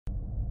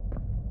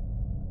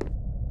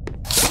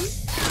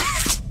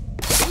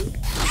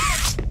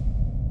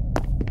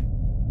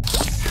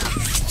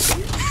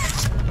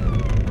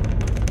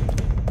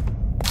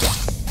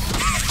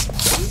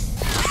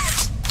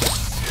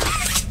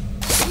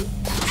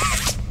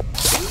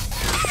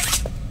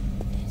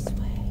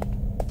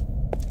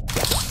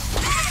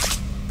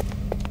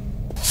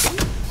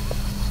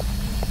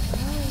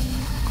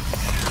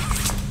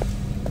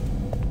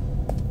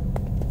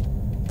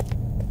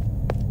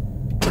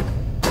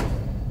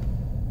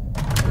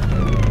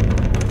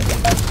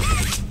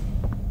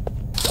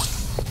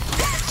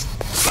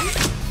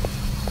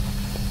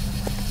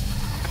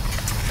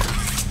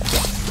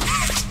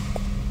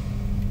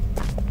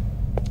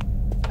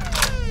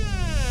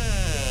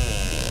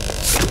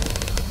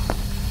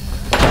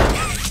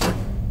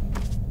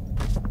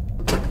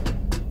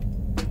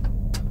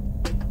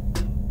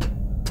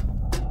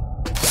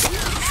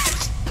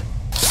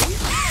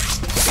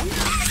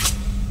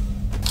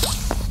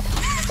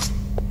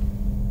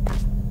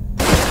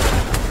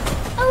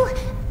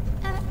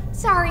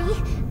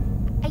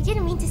I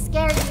didn't mean to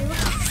scare you.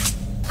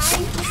 I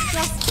was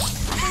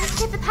just trying to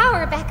get the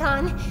power back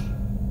on.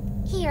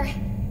 Here.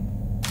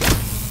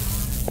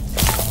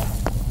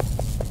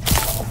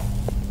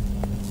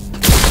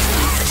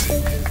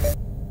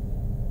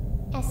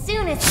 As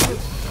soon as you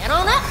get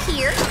on up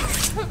here.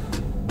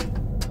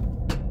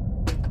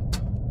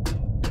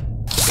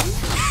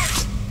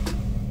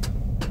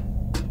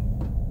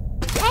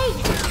 Hey,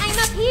 I'm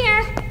up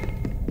here.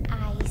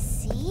 I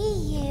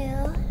see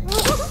you.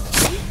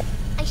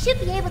 I should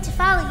be able to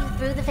follow you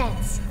through the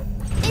vents.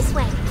 This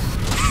way.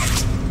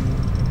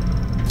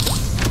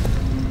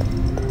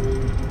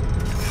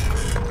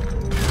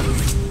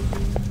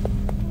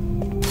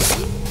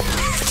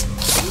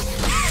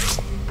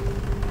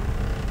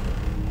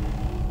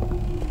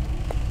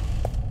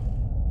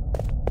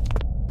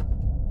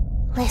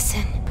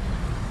 Listen.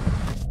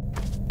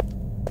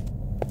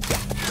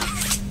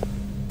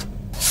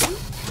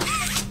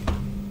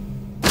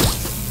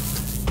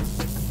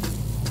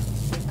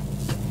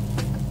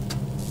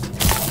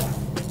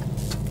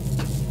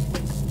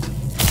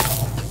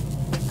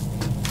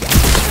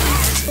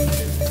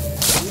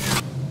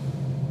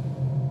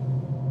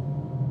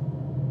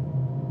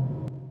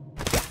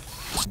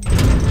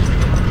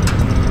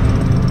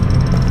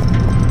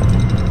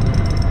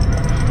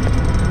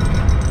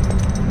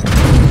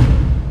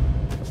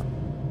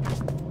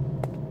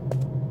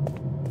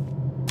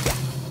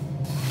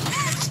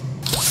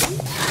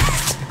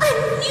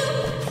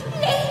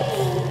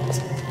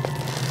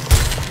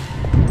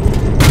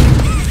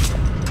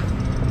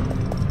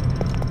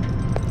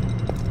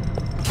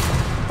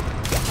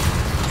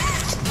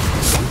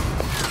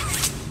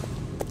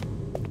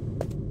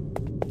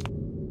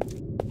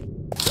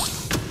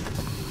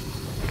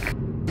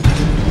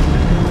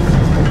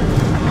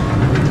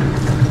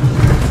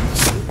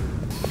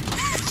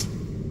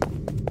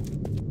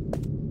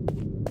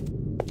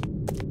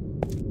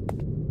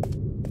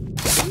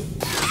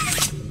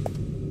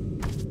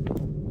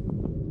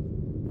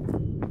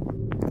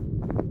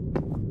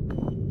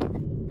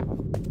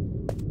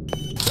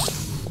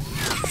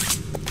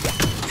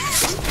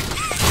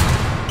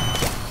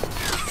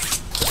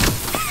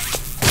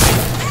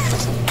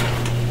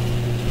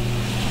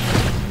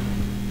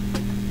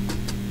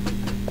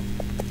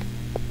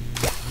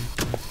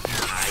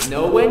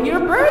 Know when your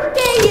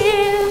birthday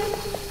is!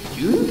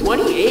 June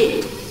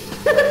 28th!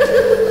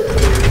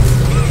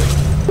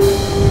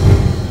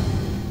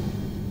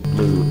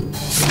 Blue.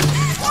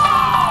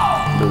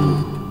 Blue.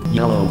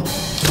 Yellow.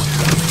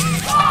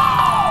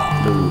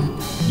 Blue.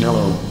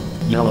 Yellow.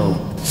 Yellow.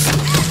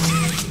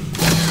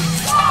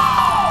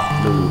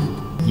 Blue.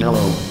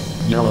 Yellow.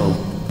 Yellow.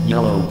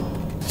 Yellow.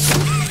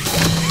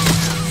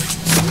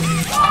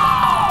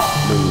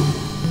 Blue.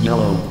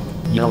 Yellow.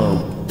 Yellow.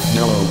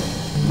 Yellow.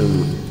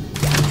 Blue.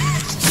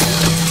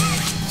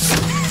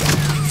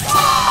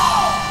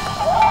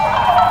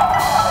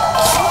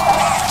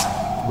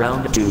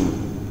 Round 2.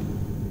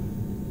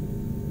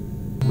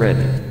 Red.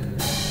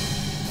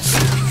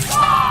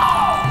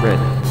 Red,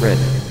 red.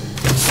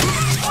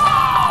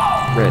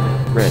 Red,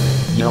 red,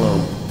 yellow.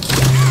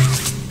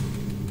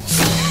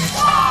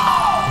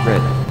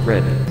 Red,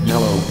 red,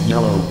 yellow,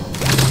 yellow.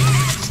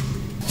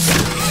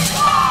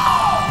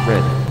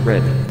 Red,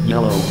 red,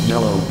 yellow,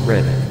 yellow,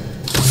 red.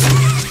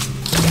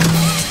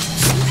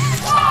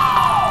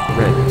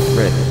 Red,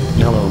 red,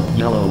 yellow,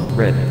 yellow,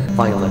 red,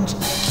 violet.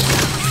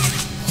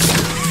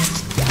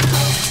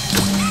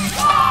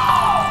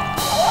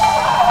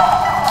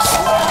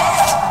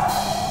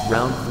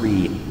 Round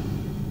 3.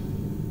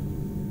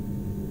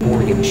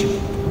 Orange.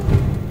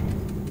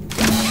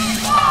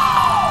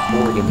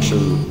 Orange.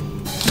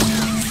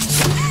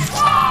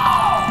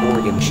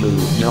 Orange.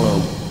 Yellow.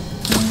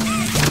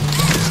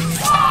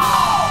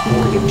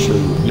 Orange.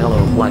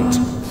 Yellow. White.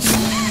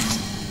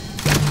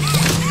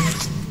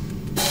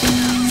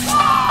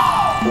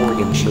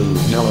 Orange.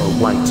 Yellow.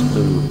 White.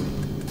 Blue.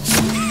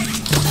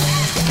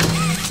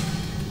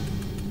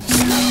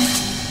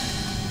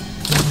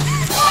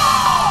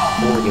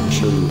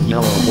 Orange,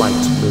 yellow,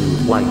 white, blue,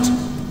 white.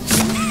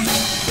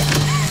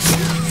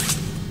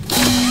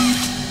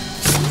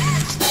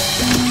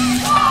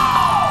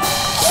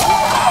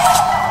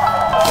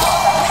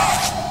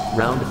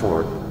 Round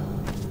 4.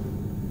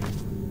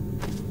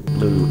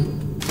 Blue.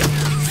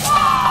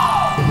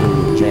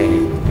 Blue J.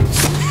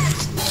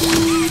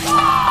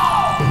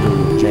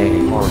 Blue J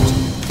heart.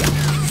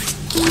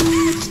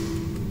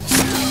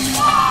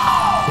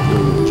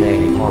 Blue J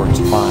heart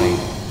 5.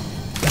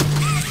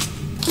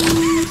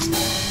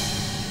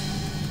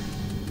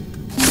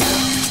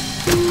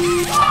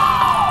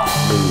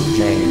 Blue J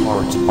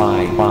heart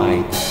bye.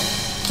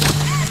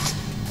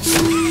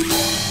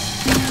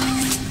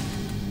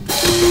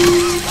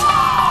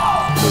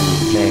 Blue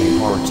J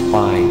heart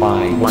bye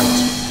white.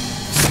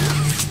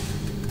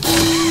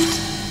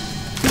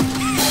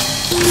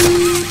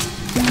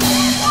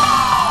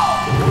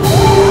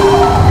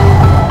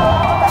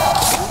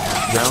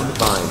 Round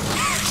 5.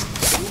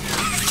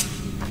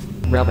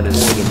 Ravenous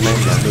Morgan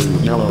Manga Blue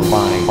Yellow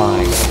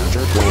bye.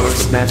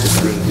 Turquoise Magic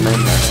Green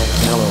Manga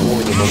Yellow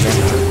Morgan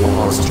Manager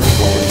Lost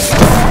Turquoise.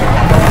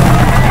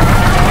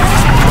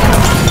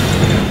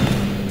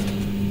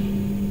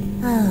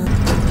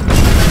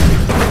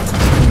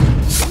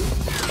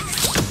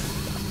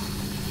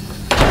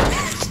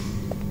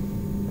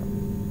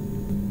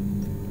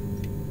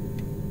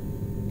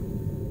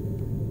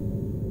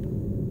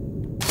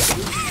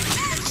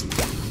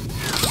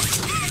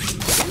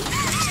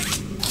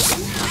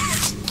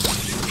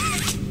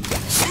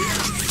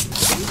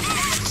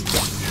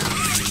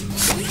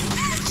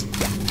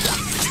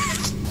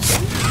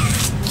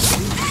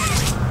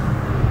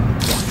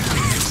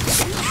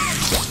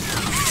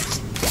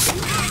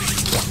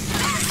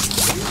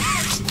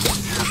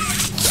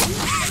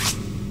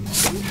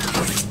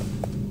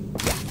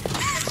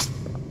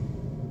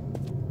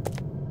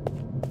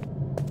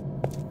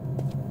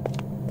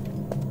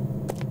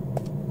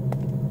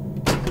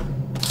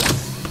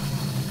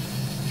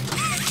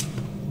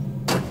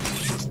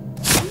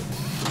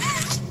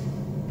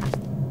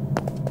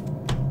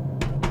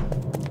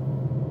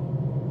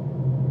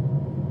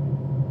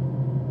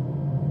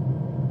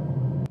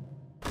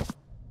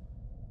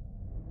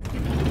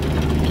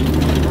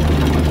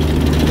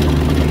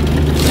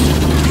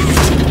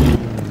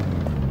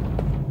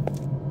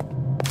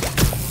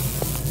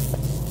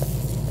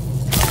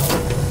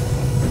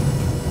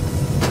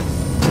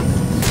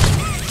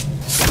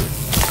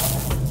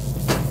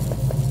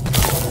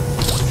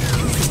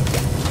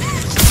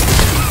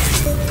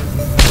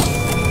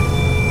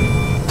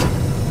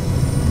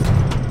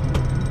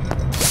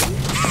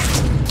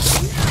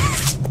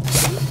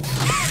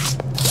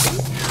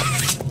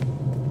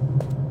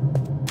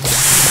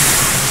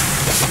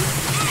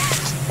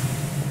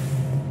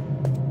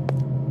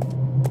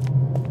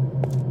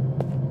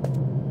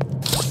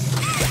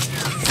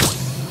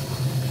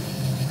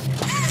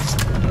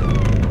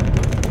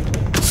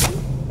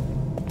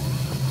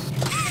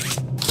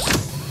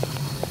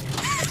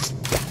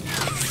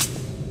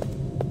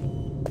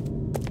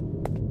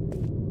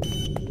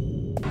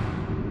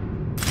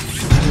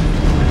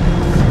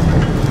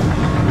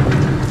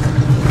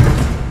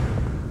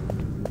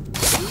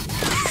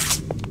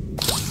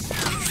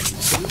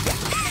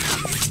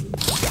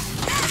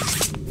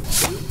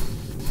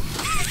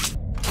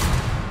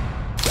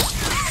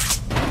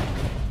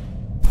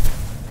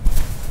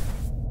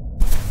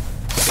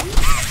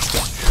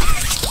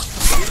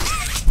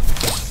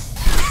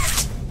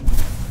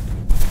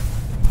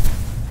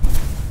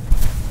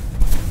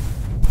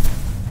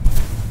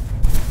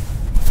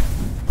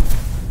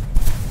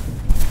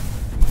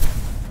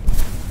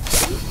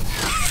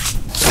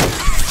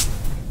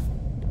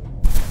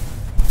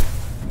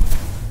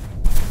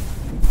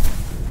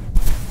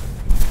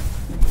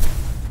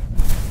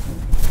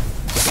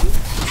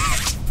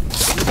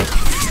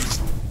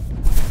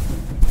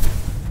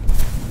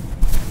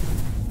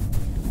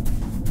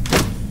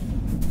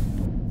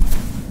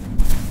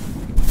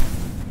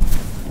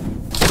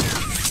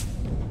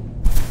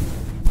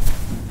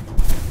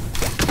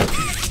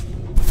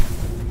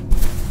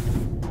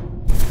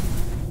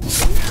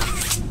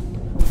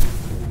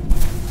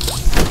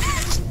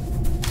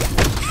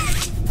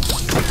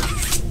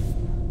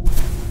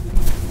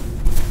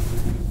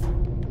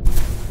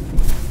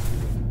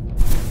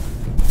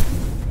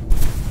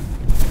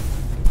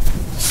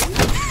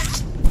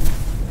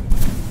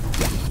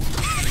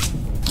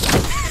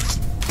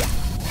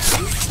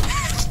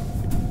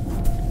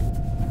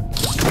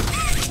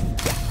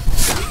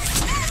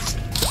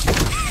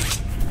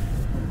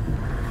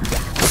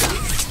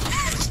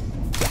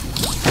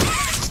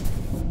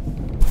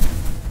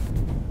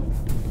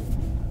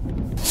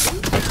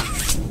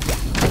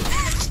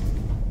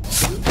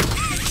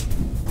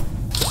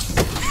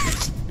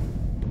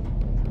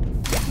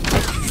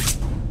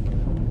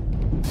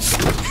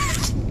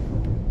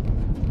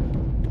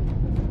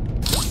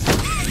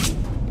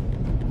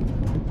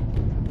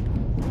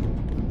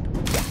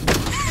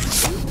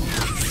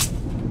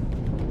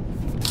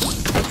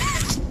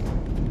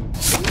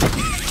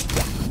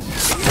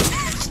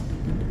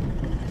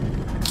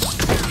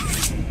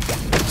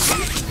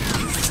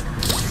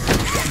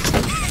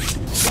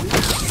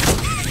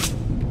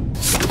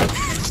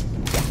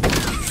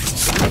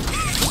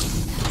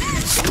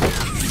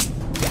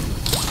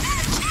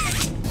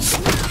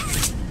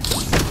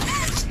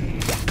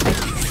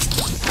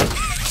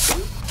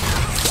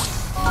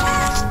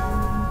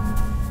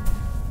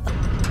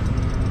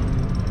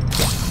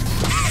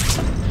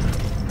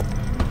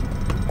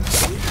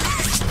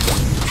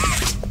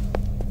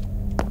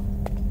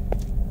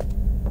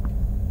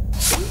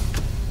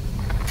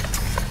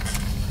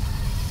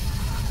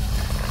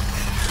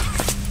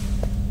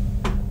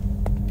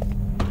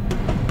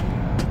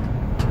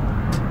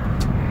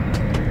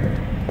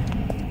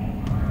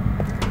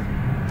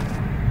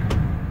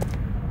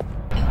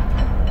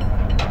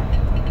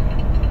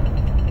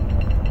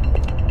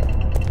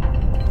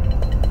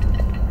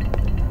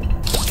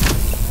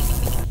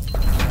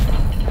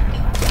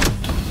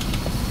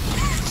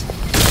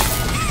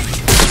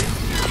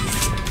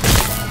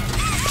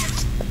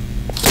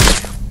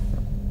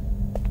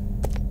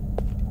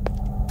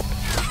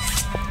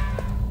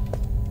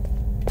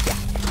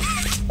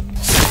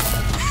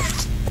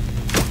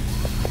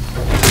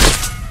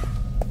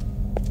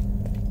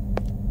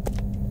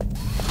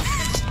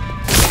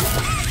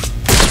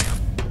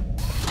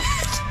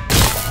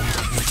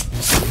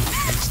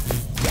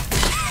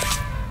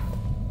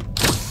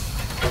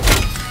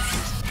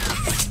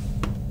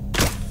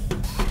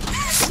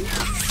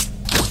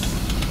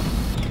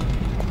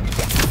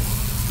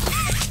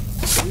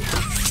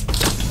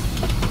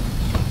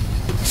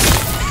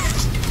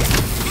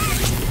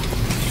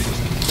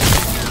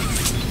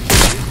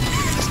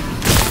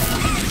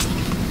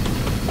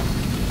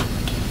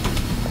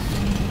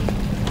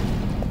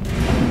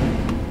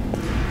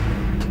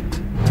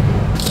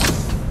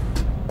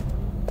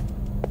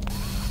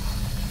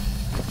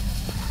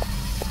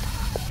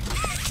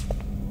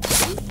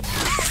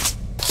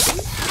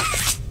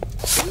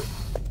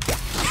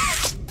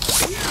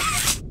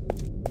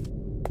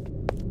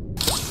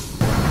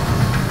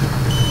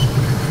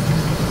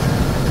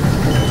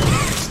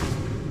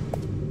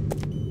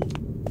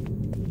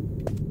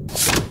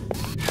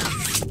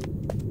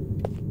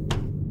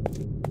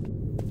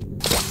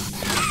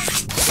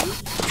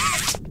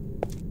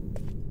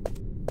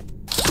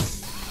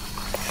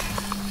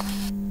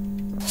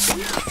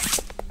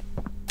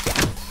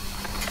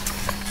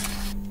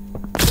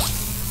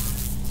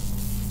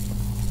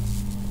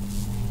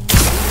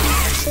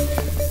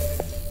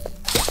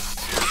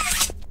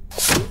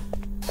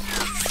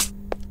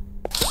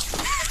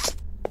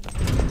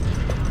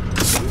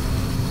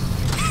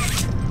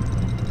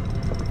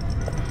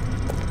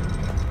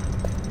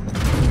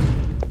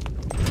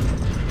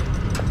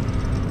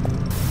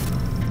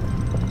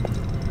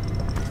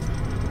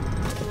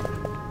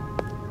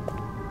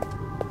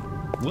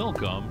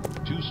 Welcome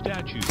to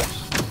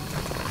Statues.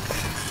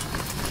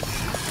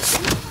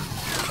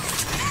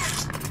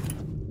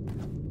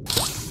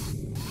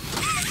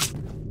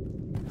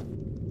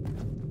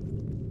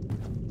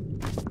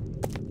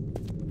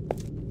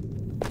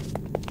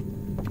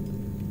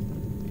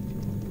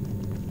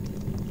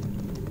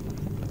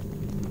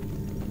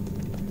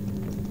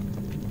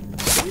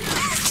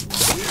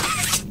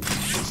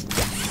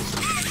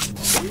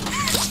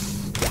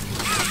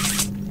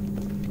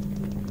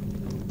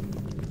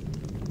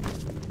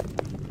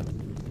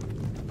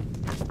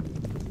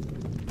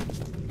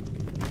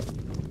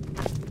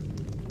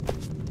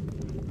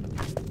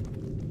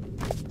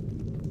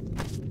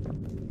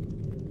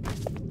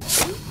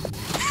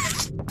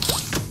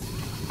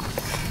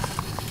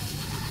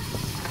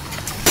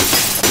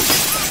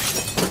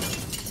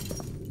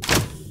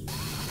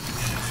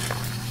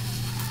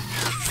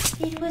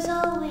 It was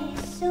always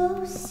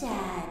so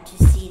sad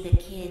to see the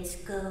kids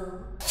go.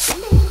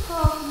 They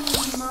called me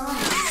Mommy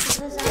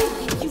because I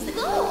was the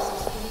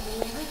closest thing they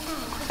ever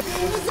had. The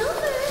game is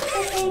over.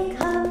 But they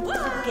come to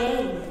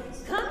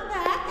games. Come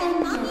back and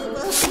Mommy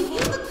will give you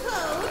the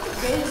code.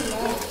 They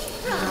left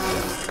Mom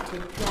to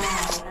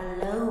die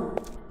alone.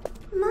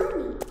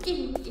 Mommy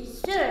didn't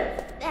deserve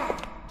that.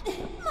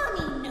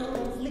 Mommy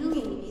knows the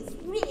game is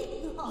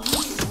really hard. You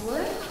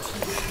worked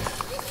here,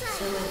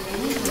 so if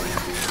anyone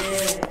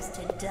deserves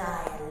to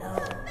die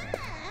alone,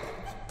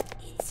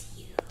 it's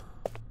you.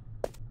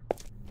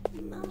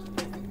 Mommy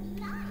doesn't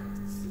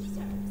like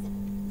scissors.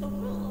 The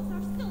rules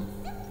are so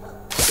simple.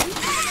 Come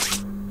back.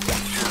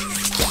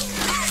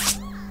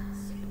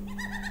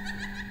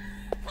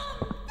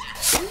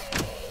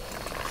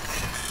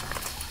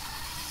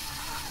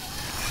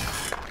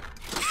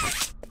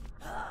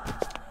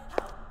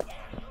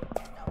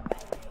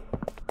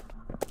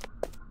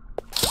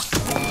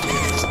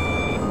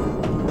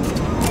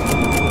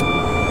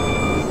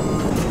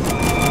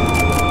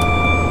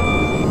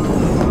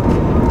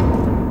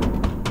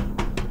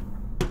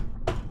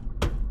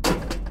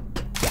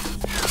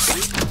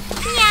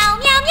 Meow,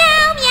 meow,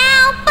 meow,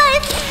 meow,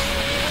 Buzz.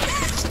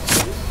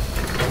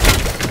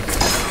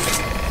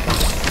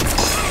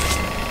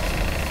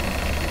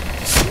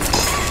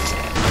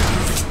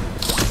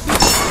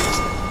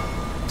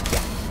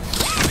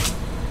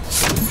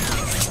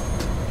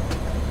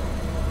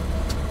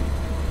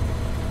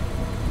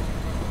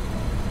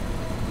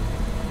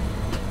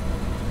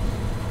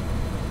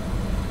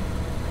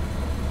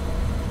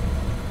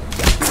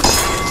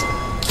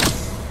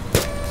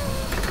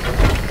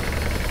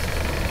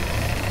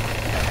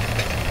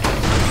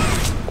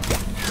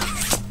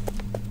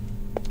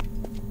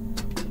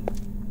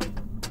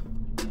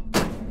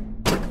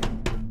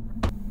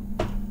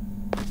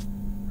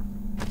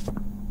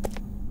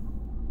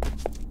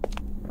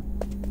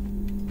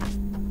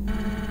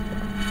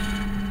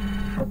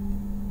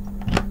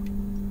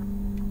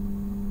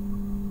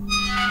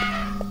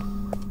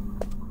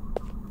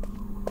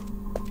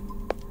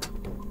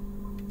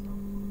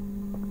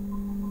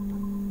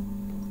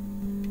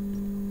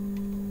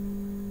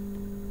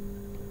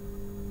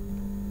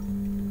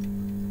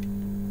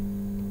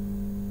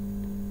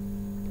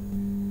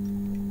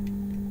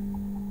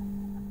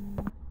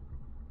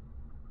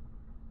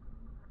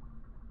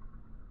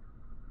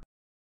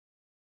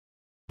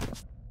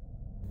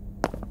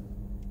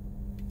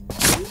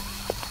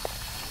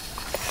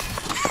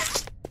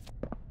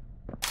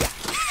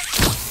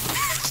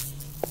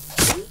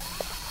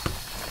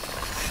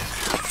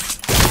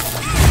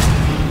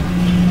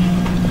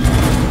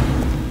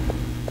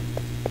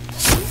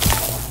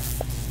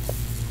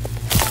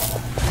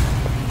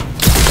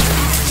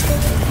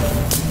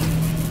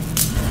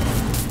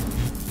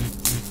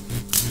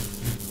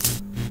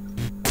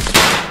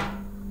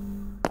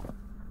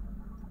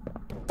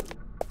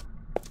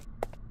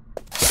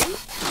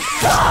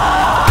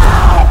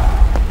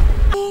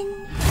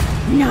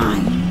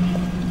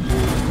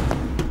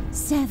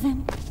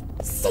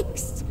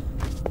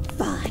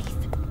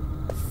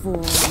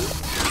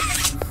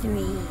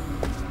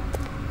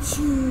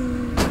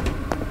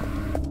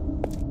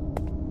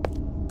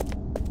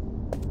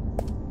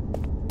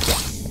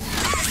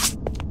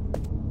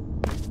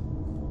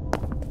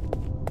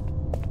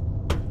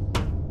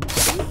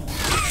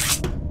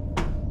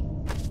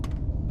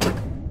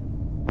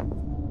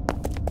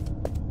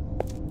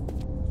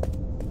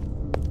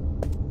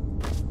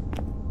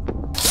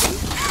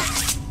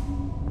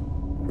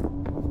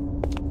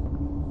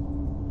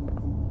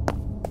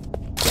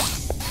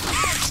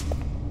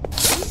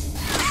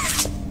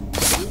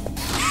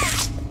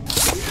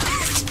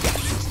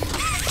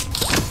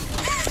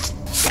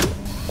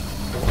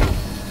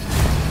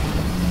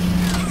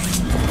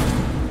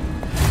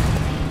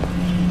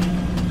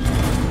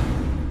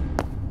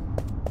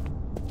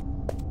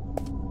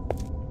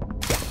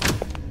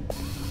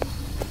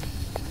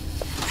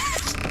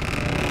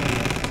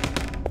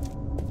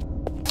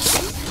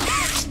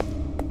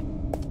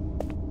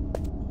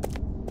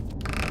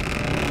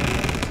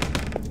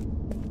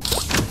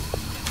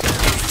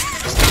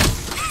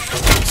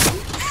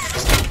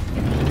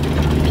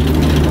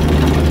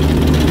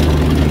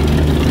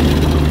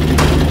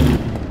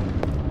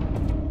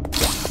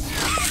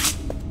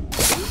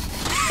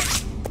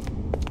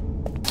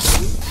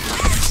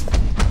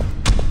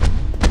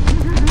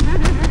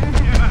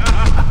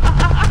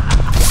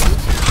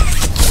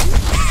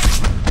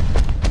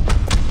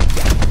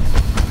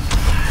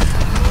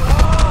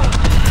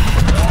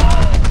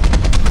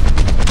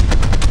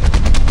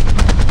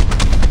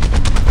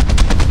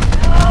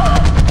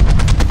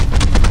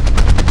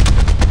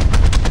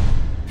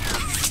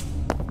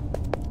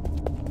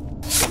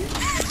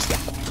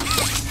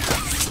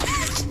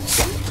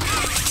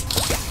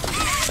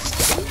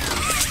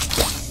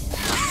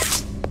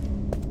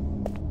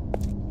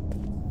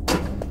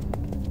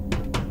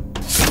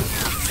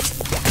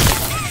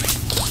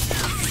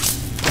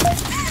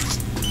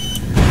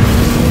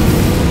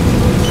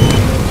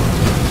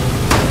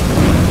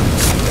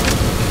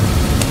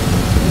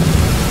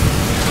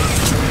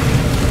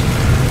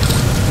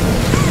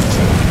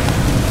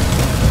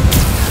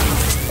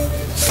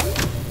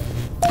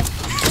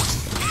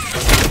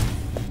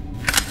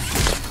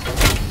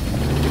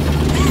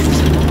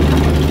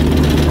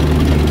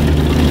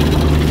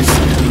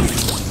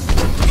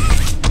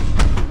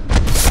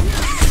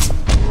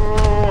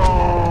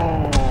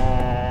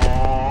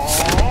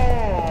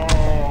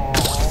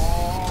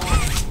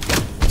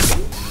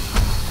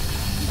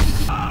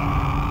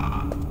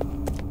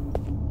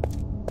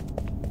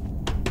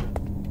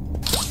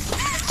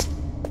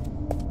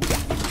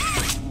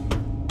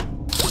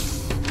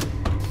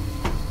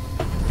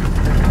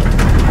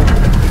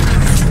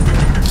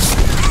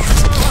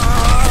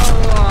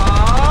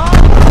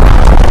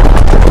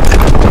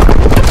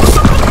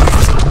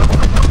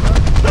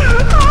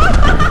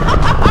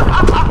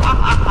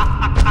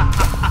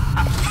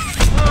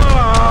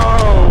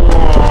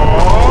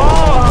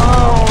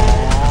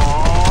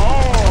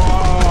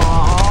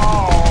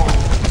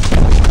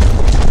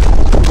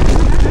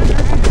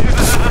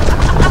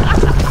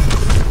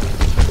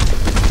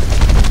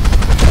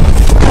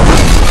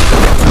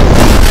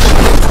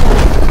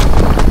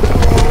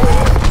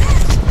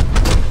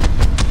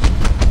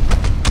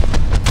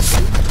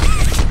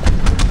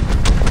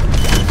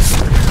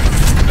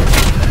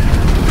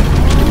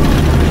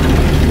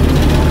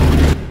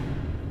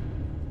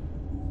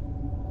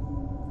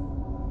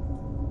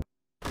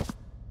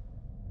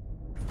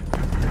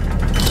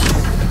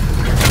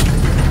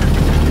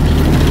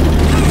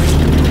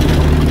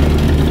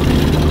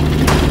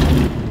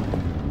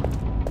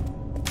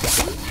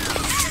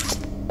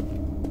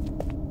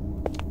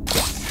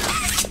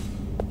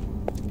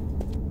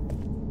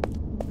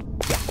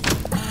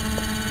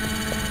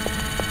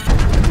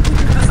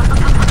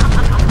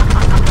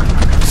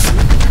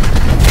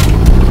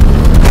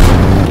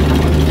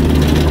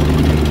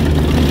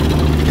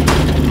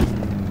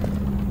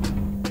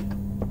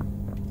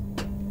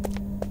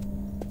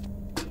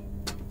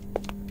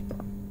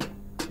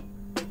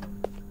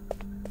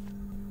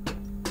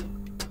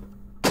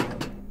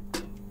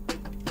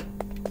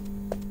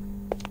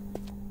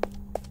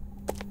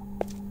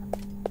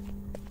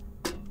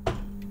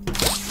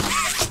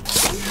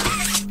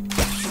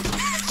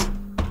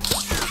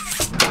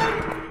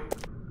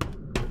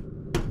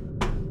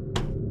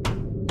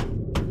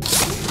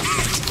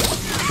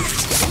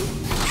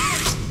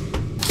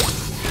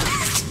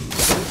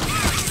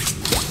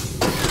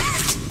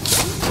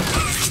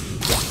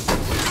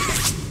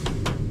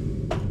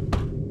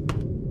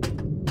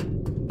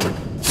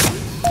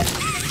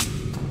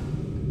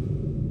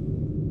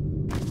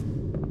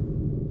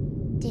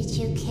 Did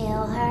you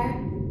kill her?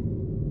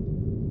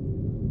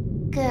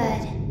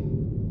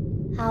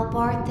 Good. I'll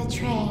board the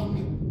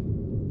train.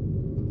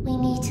 We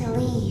need to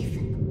leave.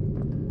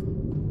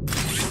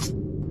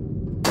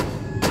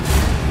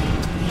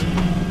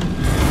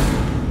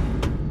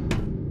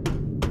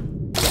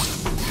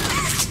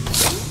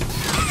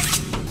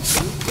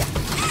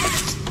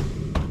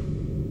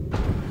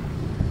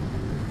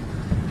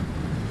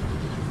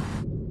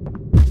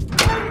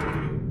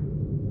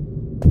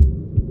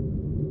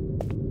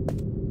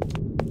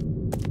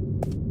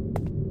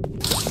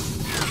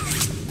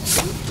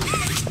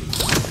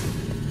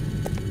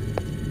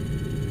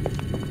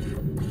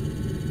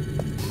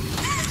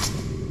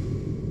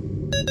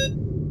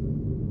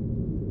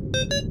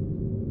 Beep.